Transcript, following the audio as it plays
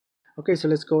Okay, so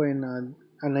let's go and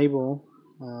enable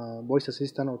voice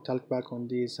assistant or talkback on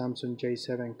the Samsung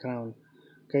J7 Crown.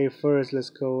 Okay, first let's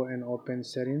go and open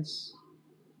settings.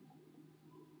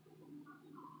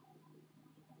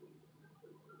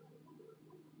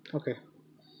 Okay,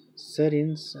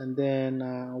 settings, and then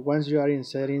once you are in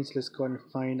settings, let's go and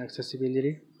find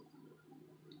accessibility.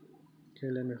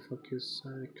 Okay, let me focus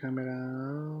the camera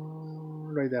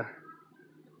right there.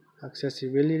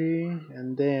 Accessibility,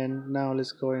 and then now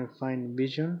let's go and find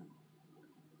vision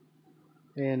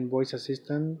and voice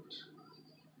assistant,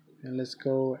 and let's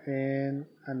go and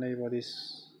enable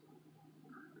this.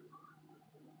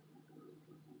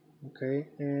 Okay,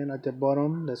 and at the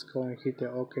bottom let's go and hit the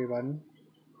OK button,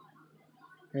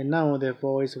 and now the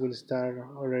voice will start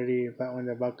already on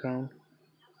the background.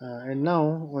 And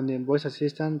now on the voice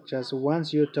assistant, just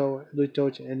once you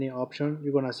touch any option,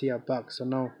 you're gonna see a box. So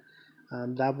now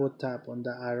double tap on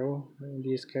the arrow in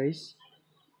this case,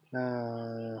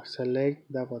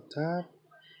 select, double tap,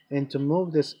 and to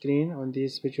move the screen on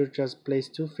this picture, just place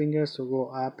two fingers to go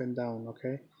up and down.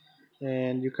 Okay,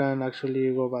 and you can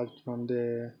actually go back from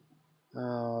the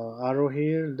arrow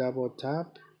here, double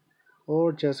tap,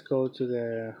 or just go to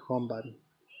the home button.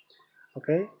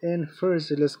 Okay, and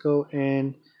first let's go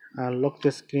and lock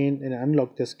the screen and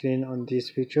unlock the screen on this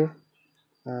feature.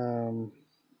 um,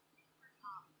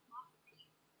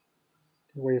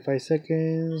 Wait 5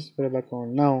 seconds, put it back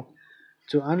on. Now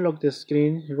to unlock the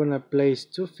screen, you're gonna place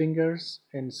two fingers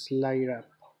and slide up.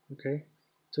 Okay,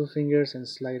 two fingers and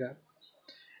slide up.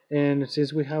 And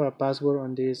since we have a password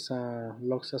on this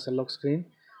locks as a lock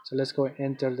screen, so let's go and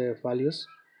enter the values.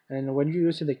 And when you're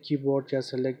using the keyboard, just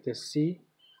select the C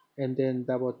and then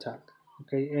double tap.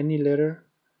 Okay, any letter,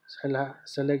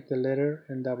 select the letter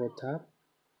and double tap.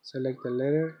 Select the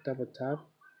letter, double tap.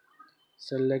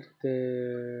 Select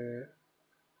the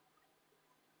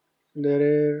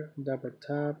letter, double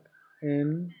tap,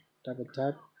 and double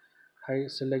tap.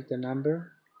 Select the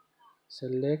number,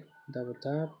 select, double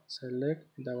tap, select,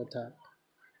 double tap,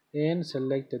 and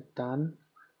select the done,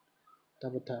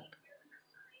 double tap.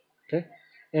 Okay,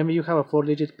 and you have a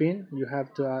 4-digit pin, you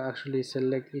have to actually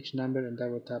select each number and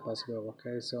double tap as well.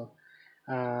 Okay, so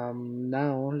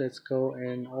now let's go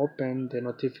and open the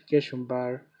notification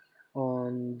bar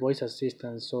on voice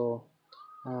assistant. So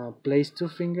place two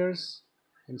fingers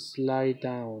and slide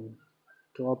down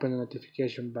to open the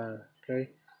notification bar.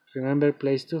 Okay, remember,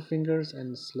 place two fingers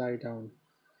and slide down.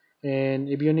 And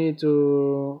if you need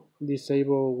to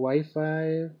disable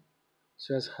Wi-Fi,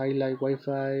 just highlight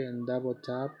Wi-Fi and double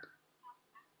tap.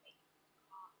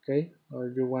 Okay, or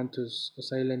you want to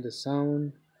silence the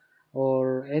sound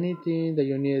or anything that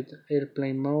you need,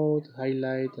 airplane mode,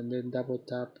 highlight and then double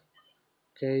tap.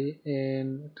 Okay,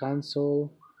 and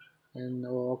cancel, and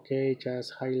okay,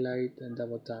 just highlight and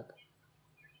double tap.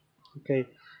 Okay,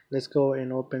 let's go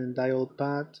and open dial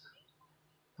pad,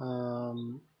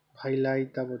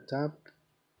 highlight, double tap,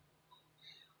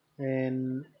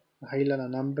 and highlight a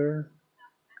number,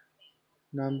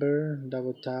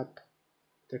 double tap,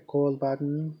 the call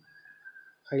button,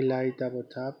 highlight, double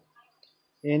tap,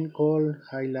 and call,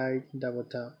 highlight, double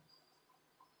tap.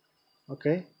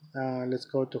 Okay, let's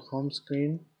go to home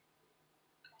screen,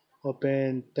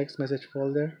 open text message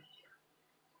folder,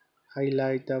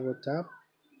 highlight, double tap.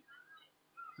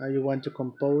 You want to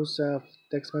compose a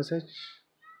text message,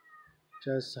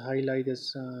 just highlight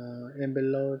this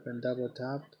envelope and double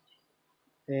tap.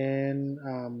 And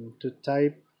to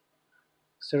type,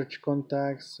 search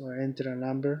contacts or enter a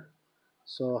number,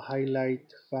 so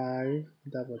highlight 5,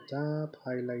 double tap,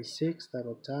 highlight 6,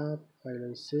 double tap,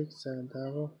 highlight 6, 7,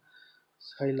 double,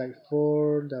 highlight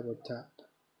 4, double tap.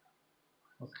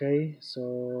 Okay,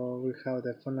 so we have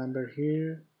the phone number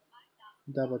here,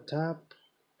 double tap,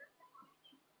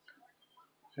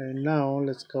 and now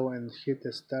let's go and hit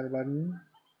the start button.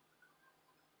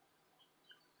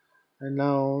 And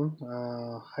now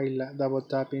highlight, double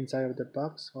tap inside of the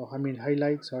box, or I mean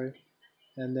highlight, sorry,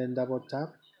 and then double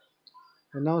tap.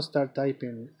 And now start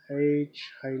typing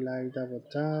H, highlight, double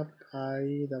tap,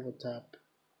 I, double tap.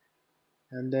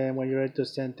 And then when you're ready to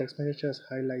send text messages,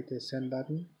 highlight the send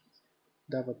button,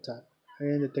 double tap,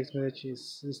 and the text message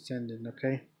is sending.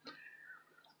 Okay,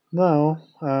 now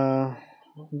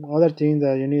other thing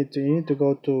that you need to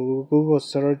go to Google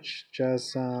search,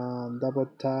 just double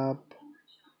tap,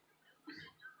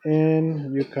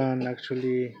 and you can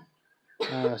actually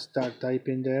start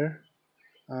typing there.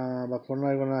 But for now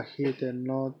I'm gonna hit the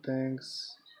no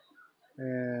thanks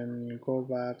and go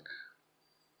back,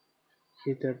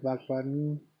 hit the back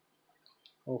button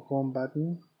or home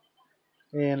button,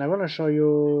 and I'm gonna show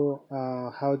you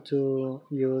how to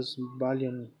use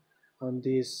volume on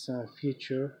this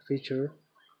feature.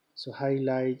 So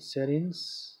highlight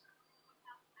settings,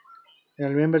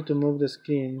 and remember to move the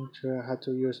screen to how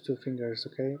to use two fingers.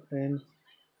 Okay, and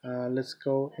let's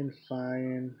go and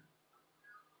find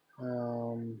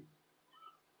um,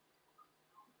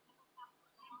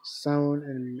 sound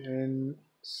and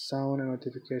sound and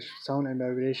notification, sound and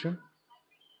vibration,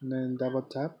 and then double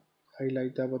tap,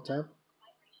 highlight, double tap.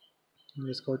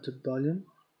 Let's go to volume.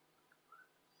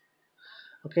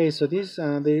 Okay, so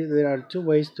there are two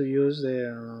ways to use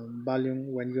the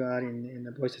volume when you are in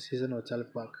a voice assistant or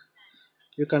Talkback.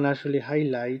 You can actually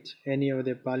highlight any of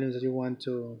the volumes that you want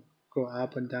to go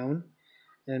up and down,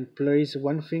 and place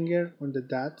one finger on the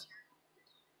dot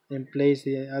and place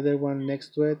the other one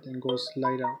next to it and go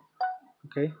slide up.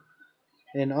 Okay.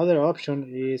 Another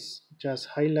option is just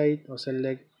highlight or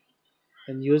select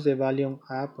and use the volume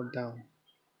up or down.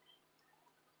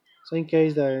 So in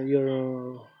case that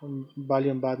your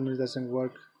volume button doesn't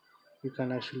work, you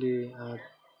can actually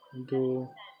do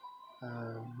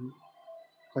um,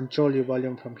 control your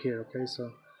volume from here. Okay,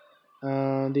 so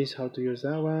this is how to use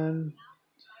that one.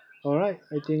 All right,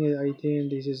 I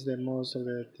think this is the most of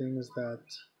the things that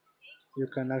you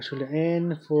can actually.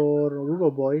 And for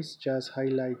Google Voice, just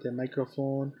highlight the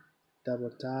microphone,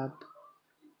 double tap,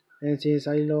 and since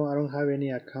I don't have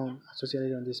any account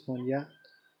associated on this phone yet,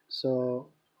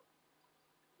 so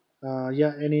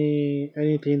yeah,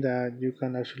 anything that you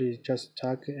can actually just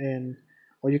talk, and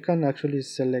or you can actually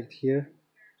select here,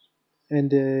 and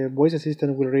the voice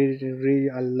assistant will read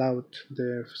aloud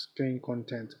the screen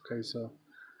content. Okay, so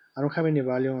I don't have any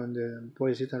value on the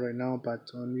voice assistant right now, but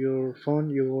on your phone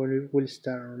you will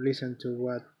start listen to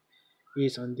what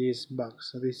is on this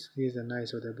box. So this is the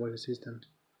nice of the voice assistant.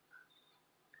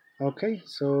 Okay,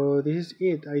 so this is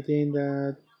it. I think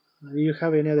that if you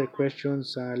have any other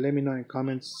questions, let me know in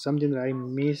comments. Something that I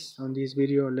missed on this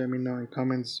video, let me know in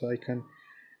comments so I can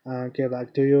get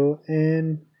back to you.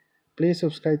 And please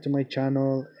subscribe to my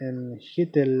channel and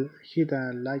hit a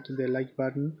like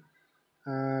button,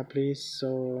 please,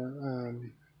 so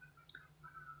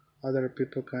other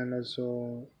people can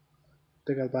also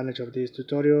take advantage of this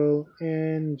tutorial,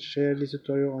 and share this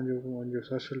tutorial on your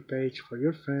social page for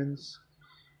your friends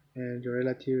and your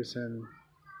relatives. And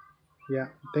yeah,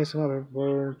 thanks so much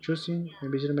for choosing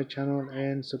and visiting my channel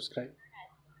and subscribe.